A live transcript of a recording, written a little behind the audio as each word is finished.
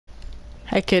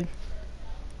Hey, kid.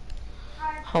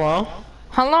 Hello?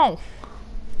 Hello.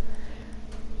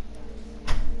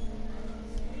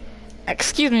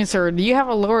 Excuse me, sir. Do you have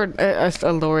a lord?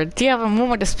 Do you have a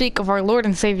moment to speak of our Lord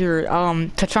and Savior,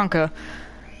 Tachanka?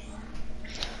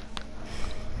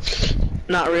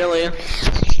 Not really.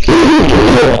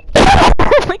 Oh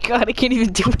my God, I can't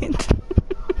even do it.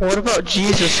 What about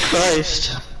Jesus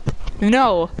Christ?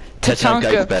 No,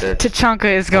 Tachanka is better. Tachanka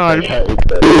is God.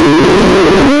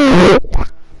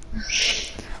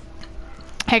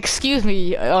 Excuse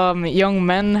me, young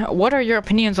men. What are your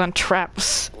opinions on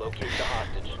traps?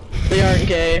 They aren't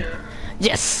gay.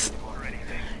 Yes.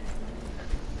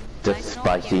 Just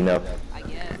spicy enough.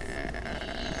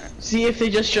 See, if they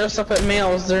just dress up at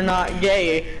males, they're not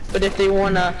gay. But if they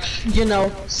wanna, you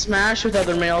know, smash with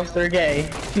other males, they're gay.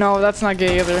 No, that's not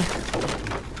gay either.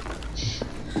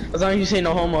 As long as you say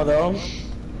no homo, though.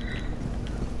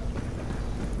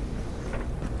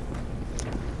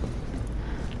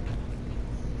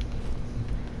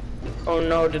 Oh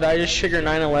no, did I just trigger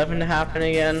 9/11 to happen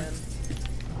again?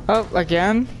 Oh,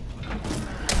 again?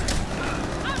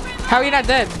 How are you not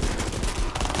dead?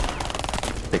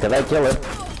 Because I kill it.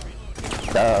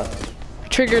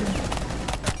 Triggered.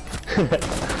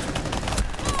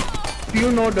 Do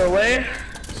you know the way?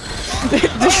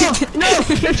 Oh, no!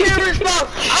 The camera's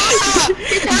fucked! Ah!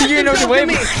 Do you know the way?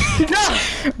 No!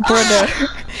 Brother.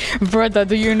 Brother,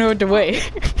 do you know the way?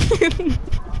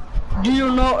 Do you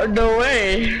know the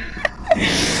way?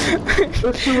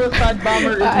 The suicide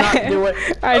bomber is not the way.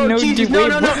 I know Jesus, the way,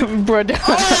 no. brother.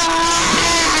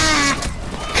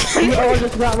 Oh,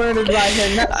 just got murdered by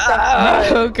him.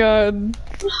 That's Oh God.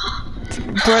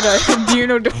 Brother, do you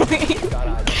know the way?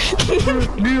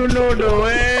 Do you know the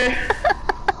way?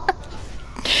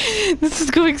 This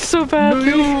is going so bad. Do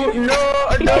you know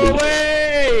the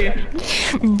way?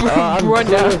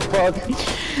 Brother.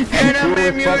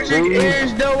 Anime music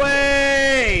is the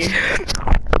way.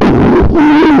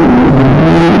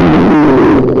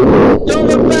 Don't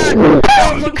look back!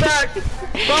 Don't look back!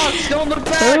 Fox, don't look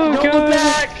back! Oh, Don't God. look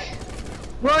back!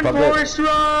 Run, Forrest,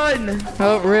 run!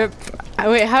 Oh, rip.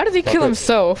 Wait, how did he kill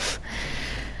himself?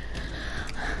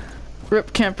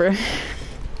 Rip camper.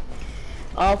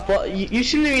 Oh, well, you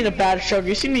seem to be in a bad stroke.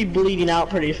 You seem to be bleeding out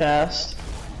pretty fast.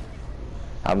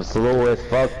 I'm slow as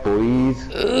fuck, boys.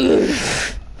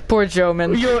 Poor Joe,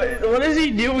 man. Yo, what is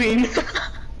he doing?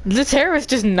 The terrorist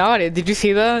just nodded. Did you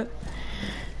see that?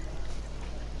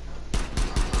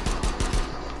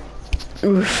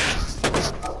 Oof.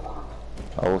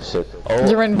 Oh shit. Oh,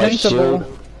 You're invincible.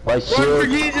 My Run for shield.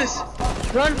 Jesus!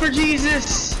 Run for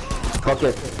Jesus! Fuck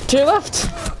it. To your left.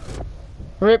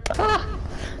 Rip.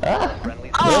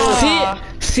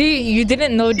 See, you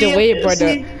didn't know the way,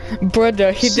 brother.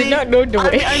 Brother, he did not know the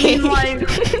way.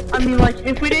 I mean, like,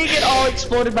 if we didn't get all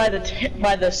exploded by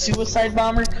the suicide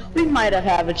bomber, we might have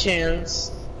had a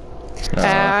chance.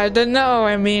 I don't know.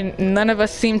 I mean, none of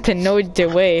us seem to know the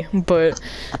way, but.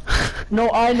 No,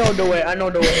 I know the way. I know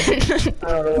the way.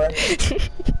 I know the way.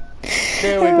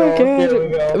 There we go. God. There we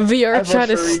go.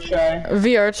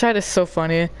 VR chat is so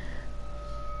funny.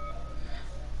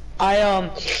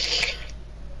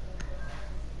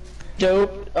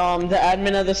 Dope. The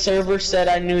admin of the server said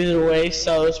I knew the way,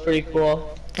 so it's pretty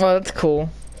cool. Oh, that's cool.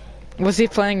 Was he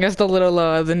playing as the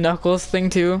little, the Knuckles thing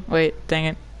too? Wait, dang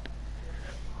it.